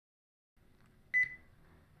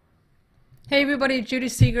Hey everybody, Judy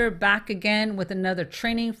Seeger back again with another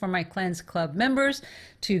training for my Cleanse Club members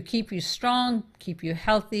to keep you strong, keep you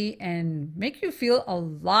healthy, and make you feel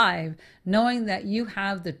alive, knowing that you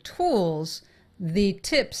have the tools, the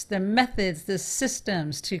tips, the methods, the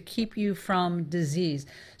systems to keep you from disease.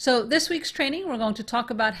 So this week's training, we're going to talk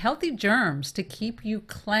about healthy germs to keep you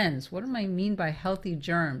cleansed. What do I mean by healthy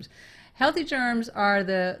germs? Healthy germs are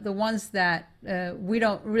the ones that we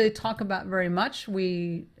don't really talk about very much.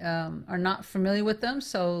 We are not familiar with them,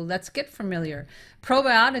 so let's get familiar.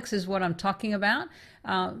 Probiotics is what I'm talking about.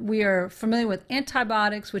 We are familiar with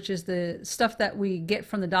antibiotics, which is the stuff that we get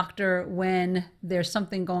from the doctor when there's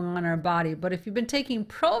something going on in our body. But if you've been taking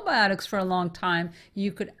probiotics for a long time,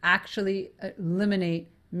 you could actually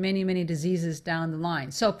eliminate many diseases down the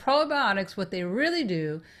line. So probiotics, what they really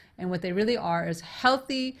do and what they really are is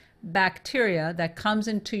healthy bacteria that comes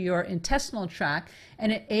into your intestinal tract,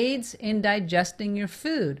 and it aids in digesting your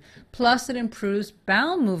food. Plus it improves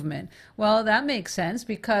bowel movement. Well, that makes sense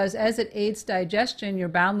because as it aids digestion, your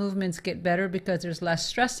bowel movements get better because there's less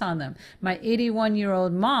stress on them. My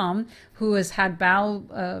 81-year-old mom, who has had bowel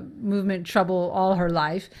movement trouble all her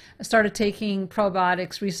life, started taking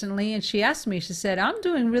probiotics recently, and she asked me, she said, I'm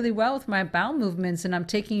doing really well with my bowel movements and I'm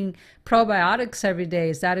taking probiotics every day.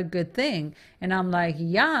 Is that a good thing? And I'm like,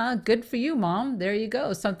 yeah, good for you, Mom. There you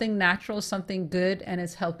go. Something natural, something good, and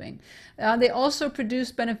it's helping. They also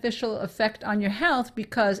produce beneficial effect on your health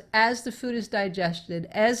because as the food is digested,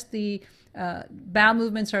 as the bowel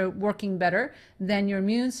movements are working better, then your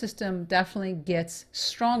immune system definitely gets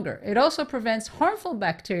stronger. It also prevents harmful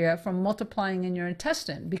bacteria from multiplying in your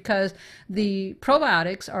intestine because the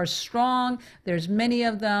probiotics are strong. There's many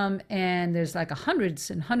of them, and there's like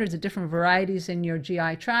hundreds and hundreds of different varieties in your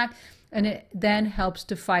GI tract, and it then helps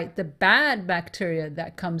to fight the bad bacteria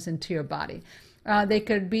that comes into your body. They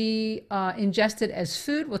could be ingested as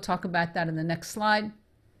food. We'll talk about that in the next slide.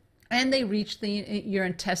 And they reach your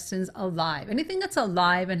intestines alive. Anything that's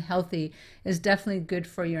alive and healthy is definitely good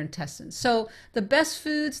for your intestines. So the best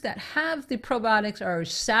foods that have the probiotics are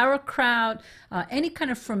sauerkraut, any kind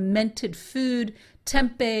of fermented food,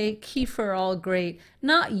 tempeh, kefir, all great.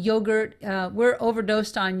 Not yogurt. We're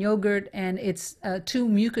overdosed on yogurt and it's too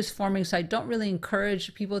mucus forming, so I don't really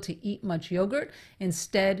encourage people to eat much yogurt.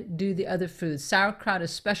 Instead, do the other foods. Sauerkraut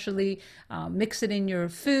especially, mix it in your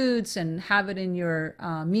foods and have it in your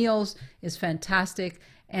meals is fantastic.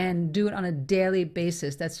 And do it on a daily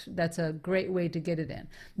basis. That's a great way to get it in.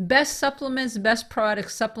 Best supplements, best probiotic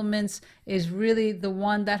supplements is really the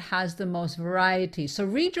one that has the most variety. So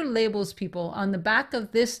read your labels, people. On the back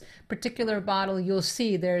of this particular bottle, you'll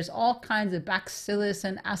see there's all kinds of bacillus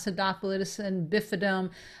and acidophilus and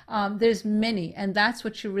bifidum. There's many, and that's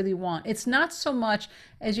what you really want. It's not so much,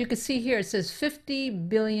 as you can see here, it says 50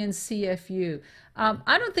 billion CFU.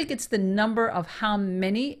 I don't think it's the number of how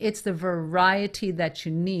many, it's the variety that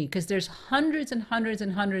you need, because there's hundreds and hundreds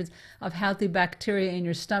and hundreds of healthy bacteria in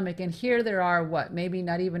your stomach, and here there are, what, maybe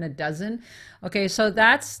not even a dozen. Okay, so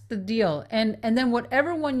that's the deal. And then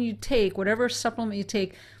whatever one you take, whatever supplement you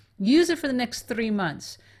take, use it for the next 3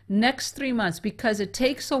 months. Next 3 months, because it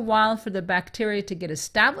takes a while for the bacteria to get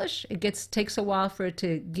established. Takes a while for it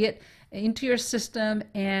to get into your system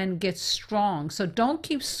and get strong. So don't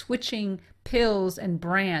keep switching pills and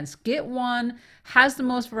brands. Get one, has the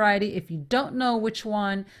most variety. If you don't know which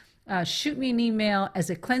one, shoot me an email. As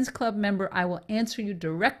a Cleanse Club member, I will answer you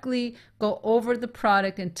directly, go over the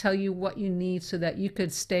product and tell you what you need so that you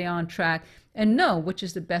could stay on track and know which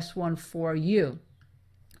is the best one for you.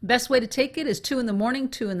 Best way to take it is 2 in the morning,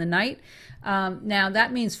 2 in the night. Now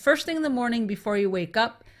that means first thing in the morning before you wake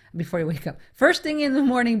up, first thing in the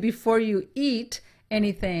morning before you eat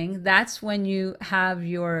anything, that's when you have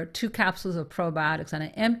your 2 capsules of probiotics. On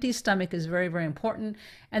an empty stomach is very important.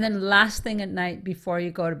 And then last thing at night before you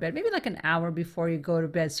go to bed, maybe like an hour before you go to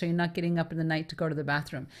bed, so you're not getting up in the night to go to the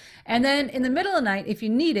bathroom. And then in the middle of the night, if you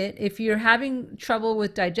need it, if you're having trouble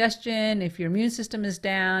with digestion, if your immune system is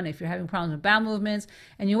down, if you're having problems with bowel movements,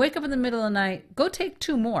 and you wake up in the middle of the night, go take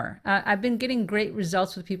 2 more. I've been getting great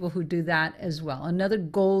results with people who do that as well. Another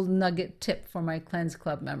gold nugget tip for my Cleanse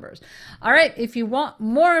Club members. All right, if you want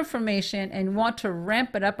more information and want to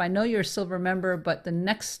ramp it up, I know you're a silver member, but the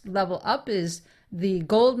next level up is the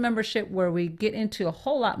gold membership, where we get into a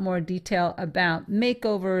whole lot more detail about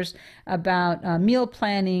makeovers, about meal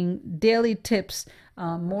planning, daily tips,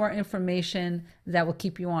 more information that will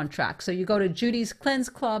keep you on track. So you go to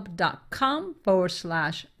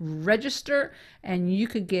judyscleanseclub.com/register and you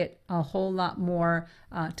could get a whole lot more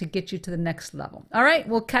to get you to the next level. All right,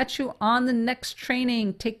 we'll catch you on the next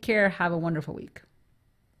training. Take care. Have a wonderful week.